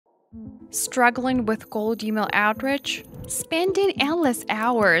Struggling with cold email outreach? Spending endless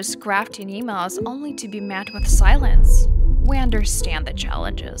hours crafting emails only to be met with silence? We understand the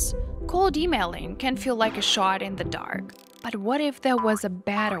challenges. Cold emailing can feel like a shot in the dark. But what if there was a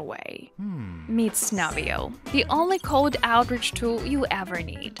better way? Meet Snovio, the only cold outreach tool you ever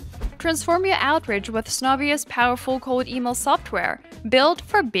need. Transform your outreach with Snovio's powerful cold email software, built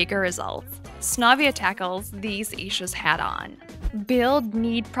for bigger results. Snovio tackles these issues head-on. Build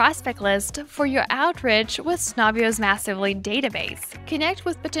need prospect list for your outreach with Snovio's massive lead database. Connect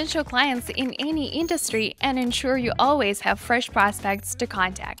with potential clients in any industry and ensure you always have fresh prospects to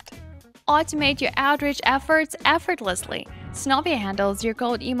contact. Automate your outreach efforts effortlessly. Snovio handles your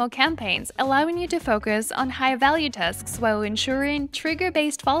cold email campaigns, allowing you to focus on high-value tasks while ensuring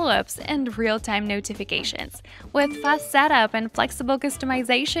trigger-based follow-ups and real-time notifications. With fast setup and flexible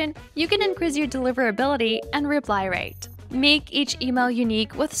customization, you can increase your deliverability and reply rate. Make each email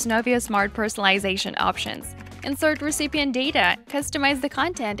unique with Snovio Smart Personalization options. Insert recipient data, customize the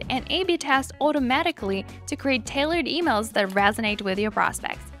content, and A/B test automatically to create tailored emails that resonate with your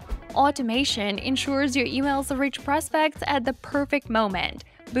prospects. Automation ensures your emails reach prospects at the perfect moment,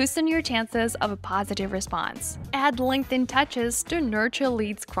 boosting your chances of a positive response. Add LinkedIn touches to nurture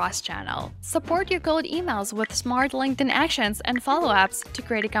leads cross-channel. Support your cold emails with smart LinkedIn actions and follow-ups to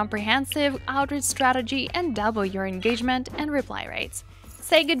create a comprehensive outreach strategy and double your engagement and reply rates.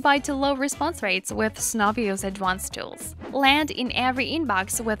 Say goodbye to low response rates with Snovio's advanced tools. Land in every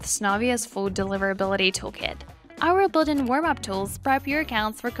inbox with Snovio's full deliverability toolkit. Our built-in warm-up tools prep your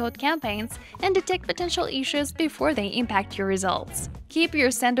accounts for cold campaigns and detect potential issues before they impact your results. Keep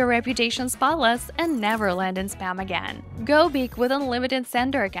your sender reputation spotless and never land in spam again. Go big with unlimited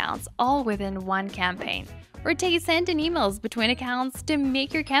sender accounts, all within one campaign. Rotate sending emails between accounts to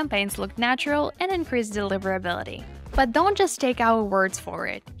make your campaigns look natural and increase deliverability. But don't just take our words for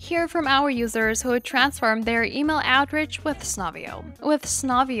it. Hear from our users who transformed their email outreach with Snovio. With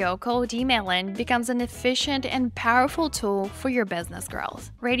Snovio, cold emailing becomes an efficient and powerful tool for your business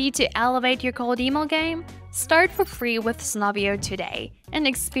growth. Ready to elevate your cold email game? Start for free with Snovio today and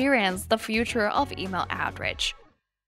experience the future of email outreach.